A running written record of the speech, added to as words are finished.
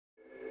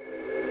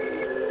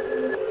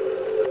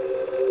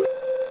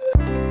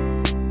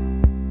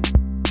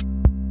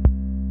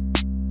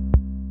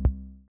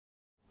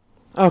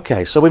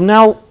Okay, so we've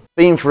now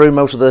been through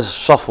most of the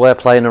software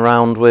playing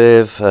around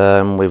with,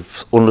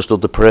 we've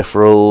understood the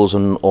peripherals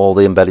and all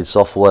the embedded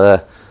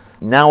software.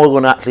 Now we're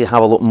going to actually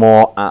have a look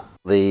more at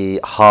the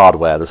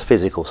hardware, the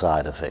physical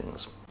side of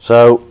things.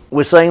 So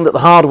we're saying that the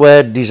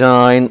hardware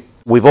design,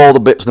 with all the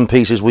bits and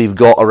pieces we've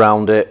got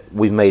around it,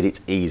 we've made it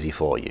easy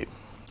for you.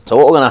 So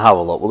what we're going to have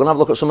a look, we're going to have a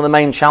look at some of the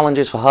main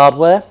challenges for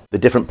hardware, the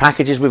different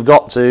packages we've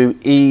got to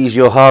ease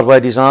your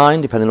hardware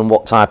design, depending on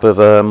what type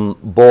of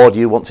board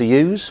you want to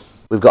use.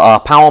 We've got our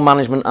power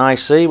management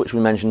IC, which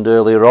we mentioned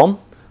earlier on,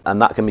 and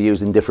that can be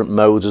used in different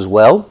modes as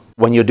well.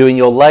 When you're doing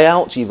your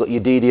layout, you've got your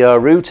DDR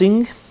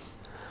routing,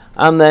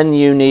 and then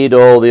you need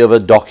all the other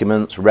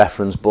documents,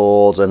 reference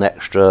boards, and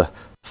extra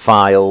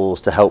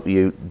files to help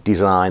you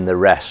design the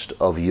rest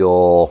of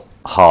your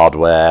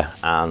hardware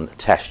and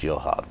test your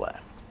hardware.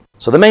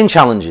 So the main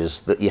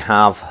challenges that you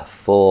have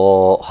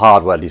for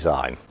hardware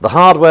design. The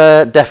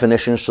hardware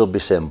definition should be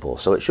simple,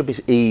 so it should be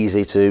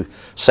easy to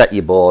set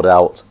your board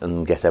out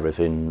and get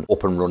everything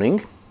up and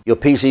running. Your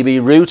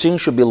PCB routing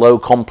should be low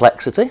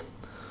complexity,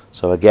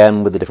 so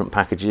again with the different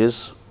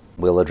packages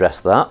we'll address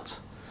that.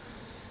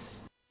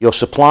 Your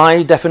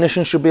supply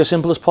definition should be as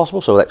simple as possible,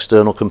 so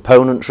external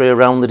componentry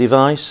around the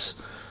device,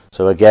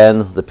 so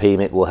again the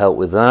PMIC will help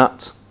with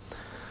that.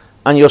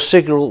 And your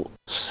signal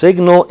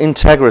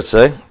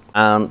integrity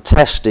and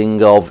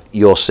testing of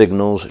your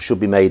signals should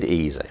be made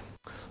easy.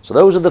 So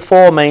those are the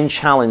four main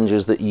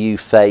challenges that you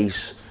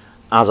face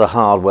as a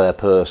hardware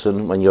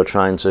person when you're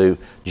trying to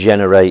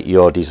generate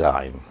your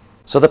design.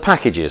 So the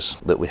packages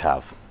that we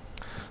have.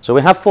 So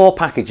we have four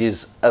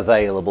packages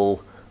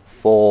available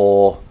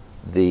for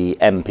the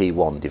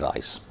MP1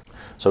 device.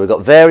 So we've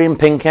got varying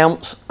pin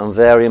counts and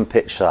varying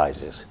pitch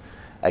sizes.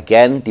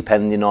 Again,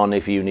 depending on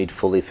if you need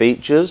fully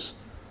features,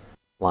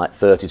 like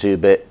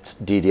 32-bit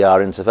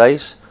DDR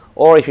interface,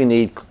 or if you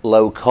need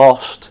low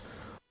cost,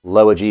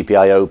 lower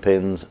GPIO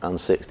pins and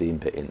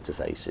 16-bit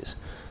interfaces.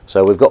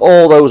 So we've got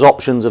all those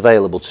options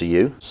available to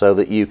you so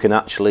that you can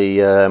actually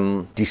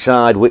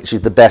decide which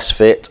is the best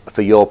fit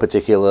for your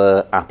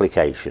particular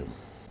application.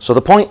 So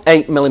the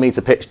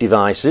 0.8mm pitch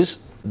devices,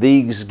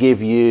 these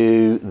give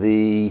you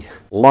the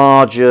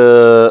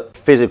larger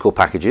physical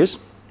packages,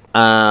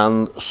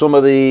 and some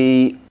of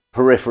the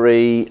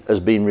periphery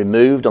has been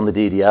removed on the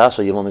DDR,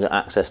 so you've only got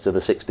access to the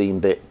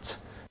 16-bit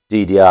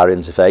DDR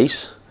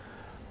interface,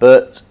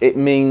 but it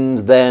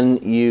means then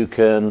you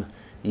can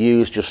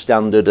use just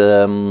standard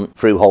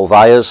through-hole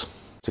vias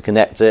to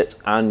connect it,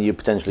 and you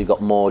potentially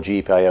got more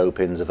GPIO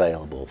pins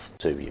available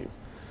to you.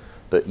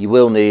 But you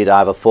will need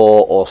either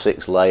 4 or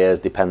 6 layers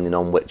depending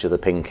on which of the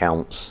pin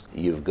counts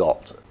you've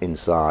got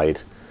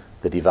inside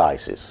the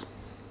devices.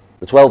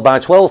 The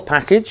 12x12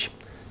 package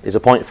is a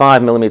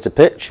 0.5mm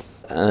pitch,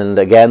 and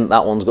again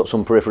that one's got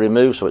some periphery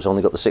removed, so it's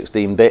only got the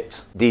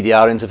 16-bit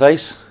DDR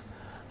interface.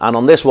 And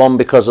on this one,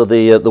 because of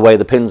the way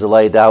the pins are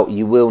laid out,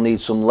 you will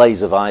need some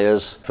laser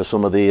vias for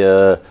some of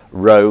the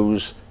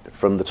rows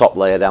from the top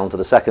layer down to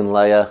the second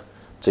layer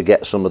to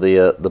get some of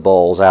the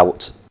balls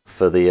out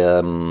for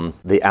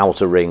the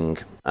outer ring,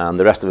 and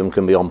the rest of them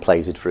can be on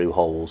plated through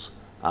holes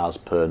as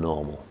per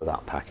normal for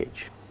that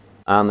package.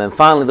 And then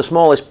finally, the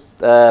smallest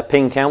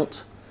pin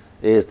count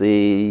is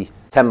the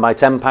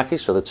 10x10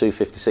 package, so the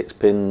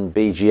 256-pin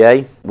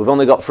BGA. We've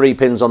only got 3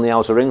 pins on the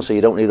outer ring, so you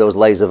don't need those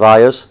laser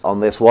vias. On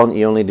this one,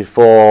 you only need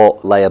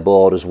 4-layer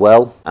board as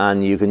well,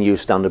 and you can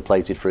use standard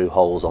plated through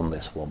holes on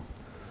this one.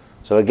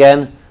 So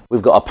again,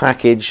 we've got a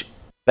package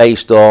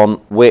based on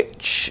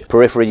which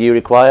periphery you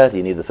require. Do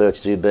you need the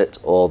 32-bit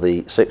or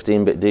the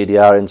 16-bit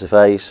DDR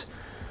interface?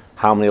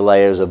 How many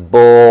layers of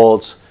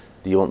boards?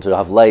 Do you want to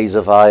have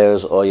laser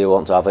vias, or you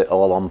want to have it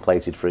all on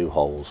plated through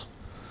holes?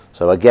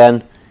 So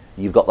again,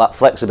 you've got that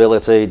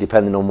flexibility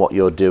depending on what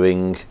you're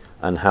doing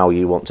and how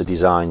you want to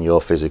design your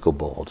physical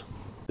board.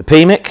 The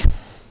PMIC.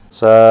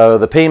 So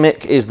the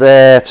PMIC is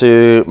there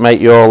to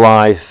make your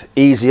life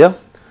easier.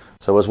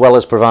 So as well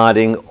as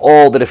providing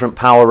all the different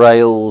power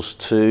rails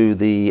to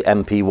the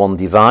MP1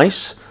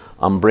 device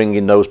and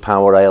bringing those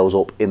power rails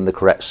up in the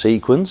correct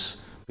sequence,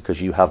 because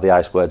you have the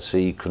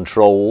I2C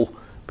control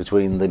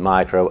between the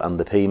micro and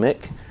the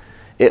PMIC,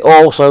 it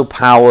also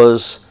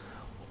powers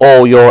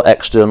all your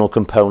external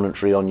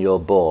componentry on your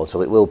board.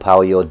 So it will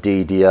power your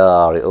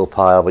DDR, it will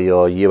power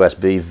your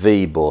USB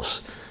V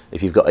bus.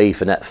 If you've got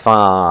Ethernet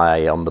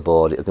PHY on the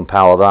board, it can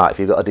power that. If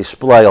you've got a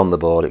display on the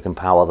board, it can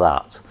power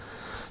that.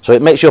 So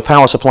it makes your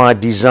power supply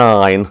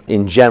design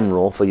in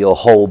general for your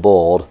whole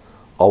board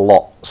a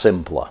lot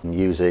simpler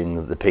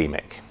using the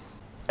PMIC.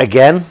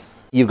 Again,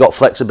 you've got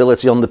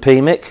flexibility on the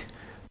PMIC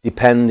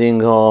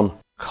depending on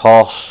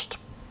cost,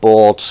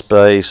 board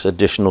space,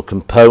 additional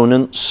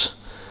components.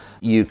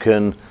 You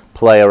can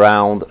play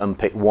around and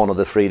pick one of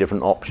the 3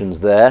 different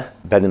options there,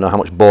 depending on how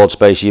much board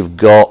space you've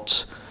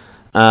got,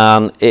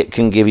 and it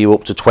can give you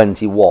up to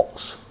 20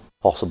 watts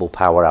possible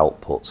power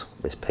output,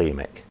 this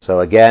PMIC. So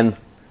again,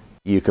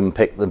 you can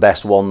pick the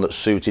best one that's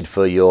suited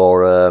for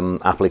your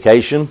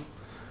application,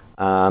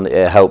 and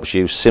it helps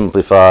you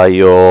simplify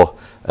your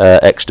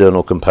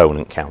external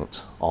component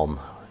count on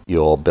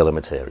your bill of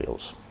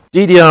materials.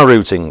 DDR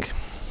routing.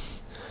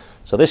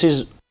 So this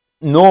is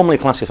normally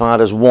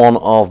classified as one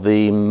of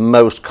the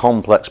most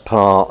complex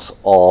parts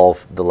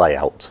of the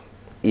layout.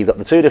 You've got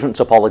the two different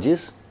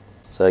topologies.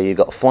 So you've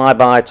got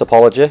flyby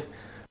topology,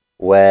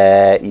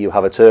 where you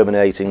have a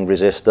terminating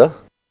resistor.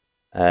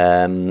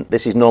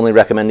 This is normally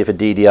recommended for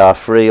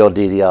DDR3 or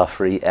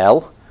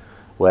DDR3L,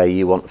 where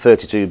you want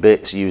 32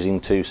 bits using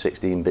two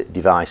 16-bit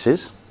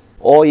devices.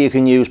 Or you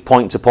can use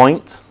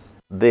point-to-point.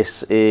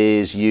 This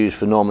is used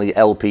for normally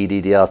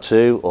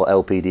LPDDR2 or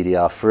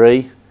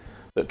LPDDR3,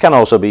 but can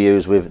also be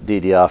used with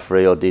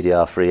DDR3 or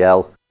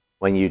DDR3L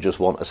when you just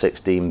want a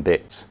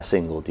 16-bit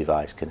single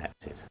device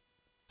connected.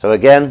 So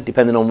again,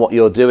 depending on what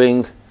you're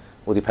doing,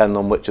 will depend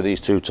on which of these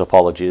two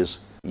topologies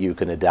you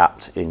can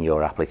adapt in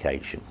your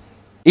application.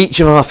 Each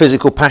of our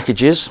physical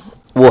packages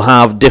will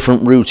have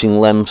different routing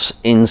lengths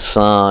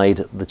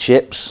inside the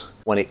chips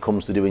when it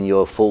comes to doing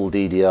your full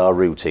DDR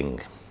routing.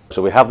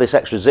 So we have this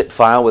extra zip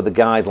file with the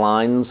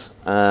guidelines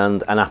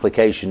and an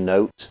application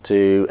note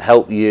to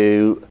help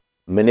you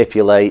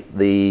manipulate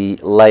the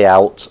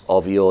layout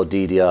of your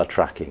DDR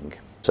tracking.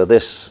 So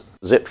this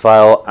zip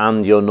file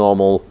and your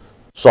normal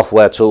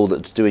software tool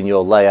that's doing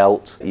your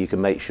layout, you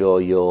can make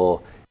sure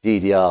your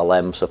DDR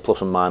lengths are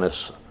plus or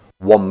minus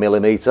 1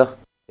 millimeter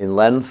in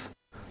length,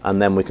 and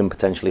then we can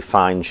potentially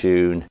fine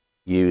tune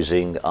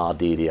using our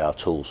DDR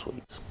tool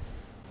suite.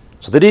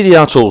 So the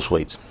DDR tool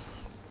suite.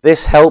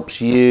 This helps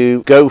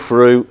you go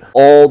through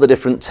all the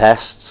different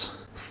tests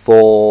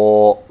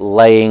for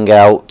laying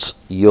out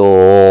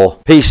your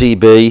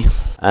PCB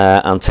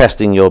and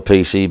testing your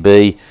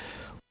PCB.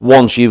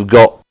 Once you've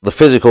got the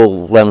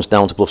physical lengths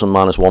down to plus or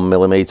minus 1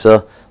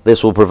 millimeter,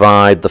 this will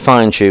provide the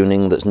fine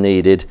tuning that's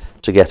needed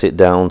to get it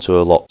down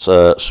to a lot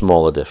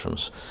smaller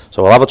difference.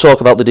 So I'll have a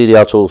talk about the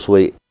DDR tool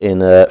suite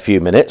in a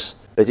few minutes,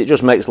 but it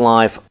just makes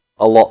life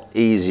a lot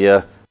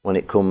easier when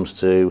it comes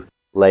to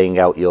laying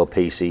out your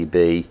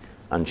PCB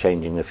and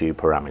changing a few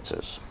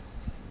parameters.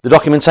 The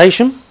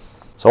documentation.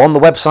 So on the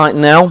website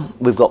now,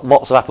 we've got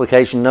lots of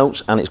application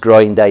notes and it's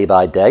growing day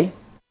by day.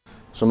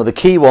 Some of the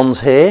key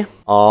ones here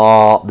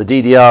are the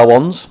DDR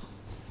ones.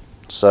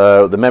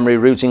 So the memory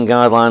routing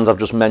guidelines I've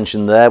just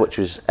mentioned there, which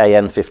is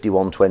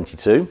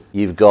AN5122.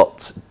 You've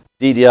got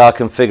DDR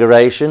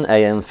configuration,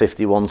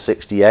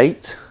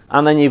 AN5168.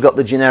 And then you've got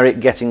the generic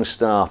getting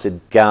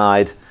started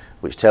guide,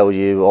 which tell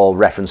you all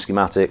reference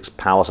schematics,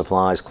 power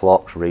supplies,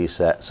 clocks,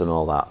 resets and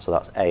all that. So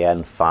that's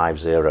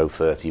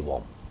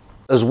AN5031.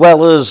 As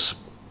well as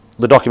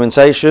the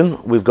documentation,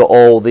 we've got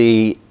all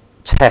the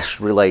test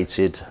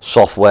related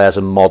softwares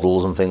and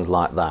models and things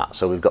like that.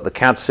 So we've got the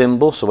CAD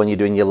symbol, so when you're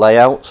doing your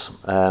layouts,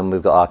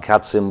 we've got our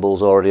CAD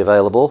symbols already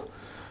available.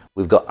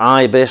 We've got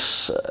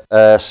IBIS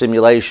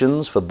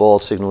simulations for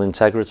board signal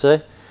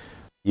integrity.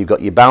 You've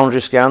got your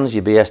boundary scans,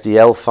 your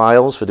BSDL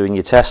files for doing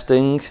your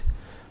testing.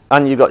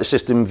 And you've got the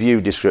system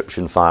view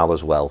description file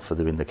as well for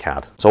doing the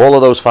CAD. So all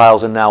of those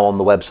files are now on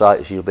the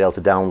website, so you'll be able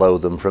to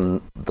download them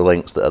from the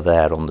links that are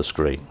there on the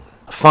screen.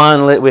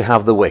 Finally, we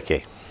have the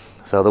wiki.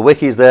 So the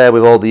wiki is there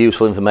with all the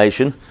useful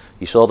information.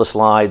 You saw the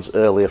slides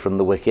earlier from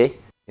the wiki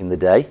in the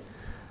day.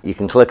 You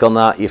can click on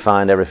that, you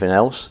find everything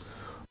else.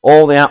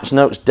 All the apps,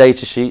 notes,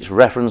 data sheets,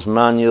 reference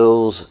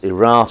manuals,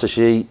 errata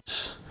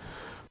sheets,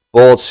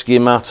 board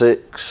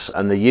schematics,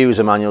 and the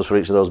user manuals for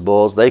each of those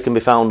boards, they can be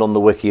found on the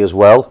wiki as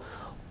well.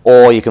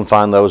 Or you can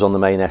find those on the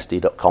main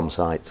SD.com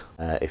site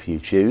if you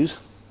choose.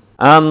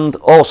 And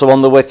also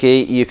on the wiki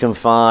you can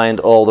find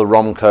all the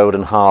ROM code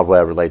and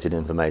hardware related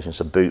information,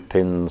 so boot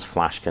pins,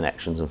 flash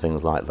connections and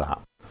things like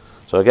that.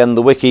 So again,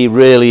 the wiki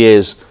really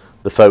is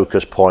the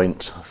focus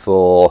point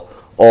for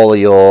all of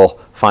your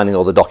finding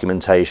all the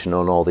documentation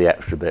on all the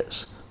extra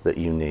bits that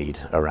you need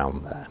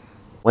around there.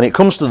 When it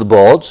comes to the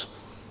boards,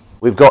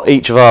 we've got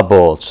each of our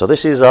boards. So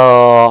this is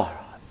our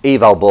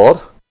eval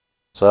board.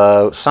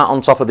 So sat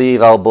on top of the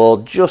eval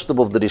board, just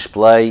above the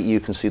display, you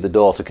can see the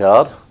daughter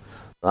card.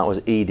 That was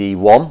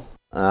ED1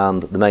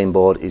 and the main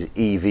board is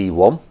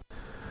EV1.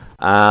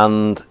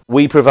 And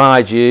we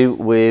provide you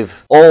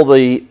with all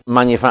the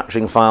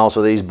manufacturing files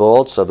for these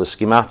boards, so the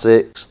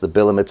schematics, the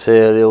bill of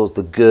materials,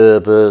 the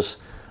Gerbers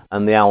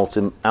and the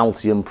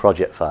Altium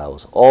project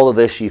files. All of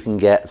this you can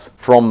get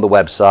from the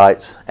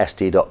website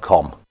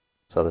st.com.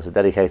 So there's a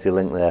dedicated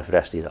link there for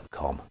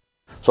st.com.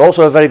 It's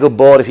also a very good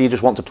board if you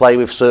just want to play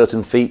with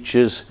certain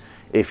features.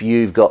 If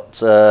you've got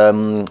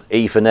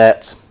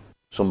Ethernet,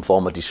 some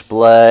form of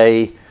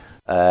display,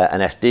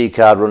 an SD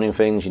card running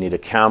things, you need a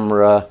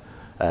camera,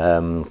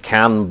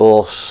 CAN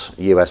bus,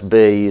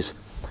 USBs.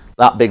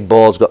 That big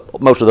board's got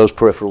most of those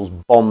peripherals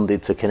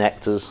bonded to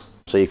connectors,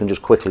 so you can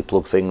just quickly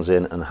plug things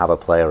in and have a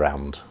play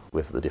around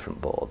with the different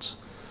boards.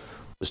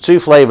 There's two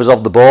flavours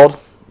of the board.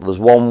 There's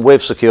one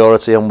with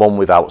security and one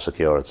without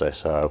security,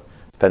 so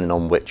depending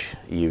on which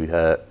you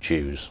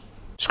choose.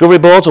 Discovery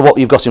boards are what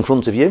you've got in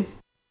front of you.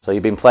 So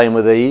you've been playing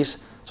with these.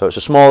 So it's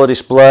a smaller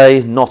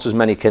display, not as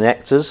many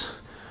connectors.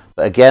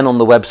 But again, on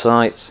the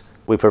website,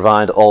 we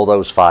provide all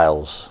those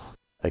files.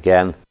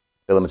 Again,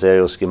 bill of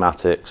materials,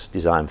 schematics,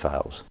 design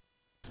files.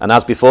 And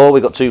as before,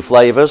 we've got two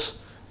flavours.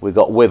 We've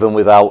got with and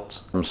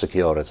without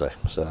security.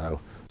 So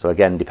So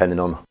again, depending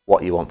on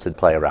what you want to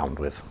play around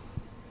with.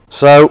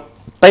 So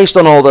based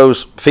on all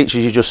those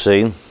features you've just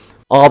seen,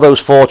 are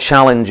those 4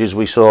 challenges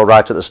we saw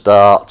right at the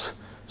start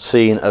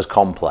seen as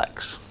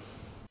complex?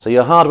 So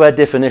your hardware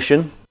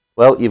definition,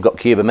 well, you've got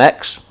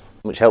CubeMX,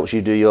 which helps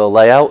you do your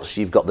layouts.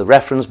 You've got the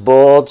reference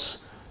boards,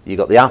 you've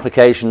got the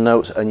application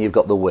notes, and you've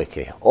got the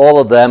wiki. All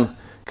of them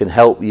can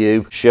help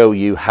you, show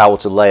you how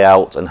to lay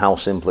out and how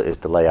simple it is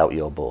to lay out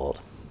your board.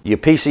 Your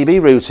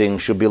PCB routing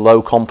should be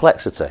low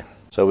complexity.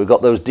 So we've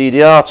got those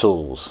DDR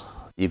tools,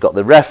 you've got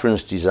the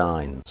reference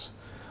designs,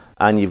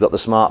 and you've got the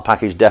smart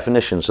package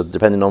definition. So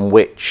depending on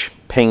which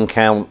pin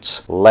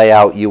count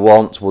layout you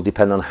want will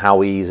depend on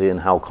how easy and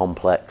how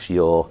complex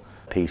your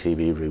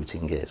PCB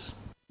routing is.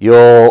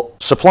 Your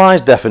supplies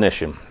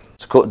definition.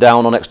 To cut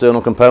down on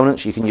external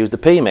components, you can use the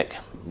PMIC.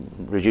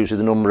 Reduces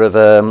the number of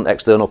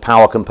external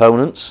power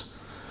components.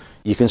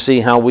 You can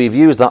see how we've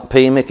used that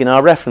PMIC in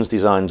our reference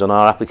designs on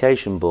our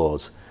application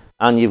boards.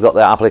 And you've got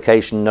the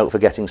application note for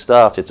getting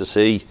started to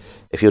see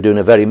if you're doing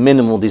a very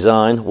minimal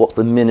design, what's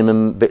the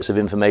minimum bits of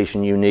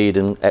information you need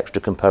and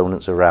extra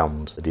components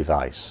around the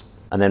device.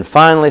 And then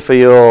finally, for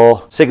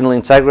your signal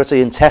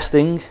integrity and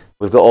testing,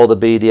 we've got all the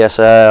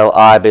BDSL,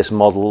 IBIS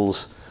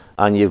models,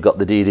 and you've got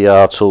the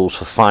DDR tools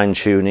for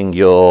fine-tuning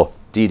your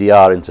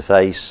DDR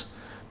interface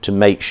to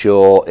make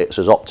sure it's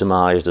as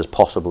optimized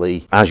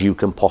as you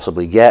can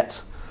possibly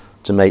get,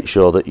 to make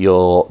sure that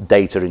your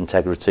data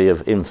integrity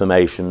of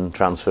information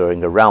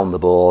transferring around the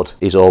board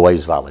is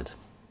always valid.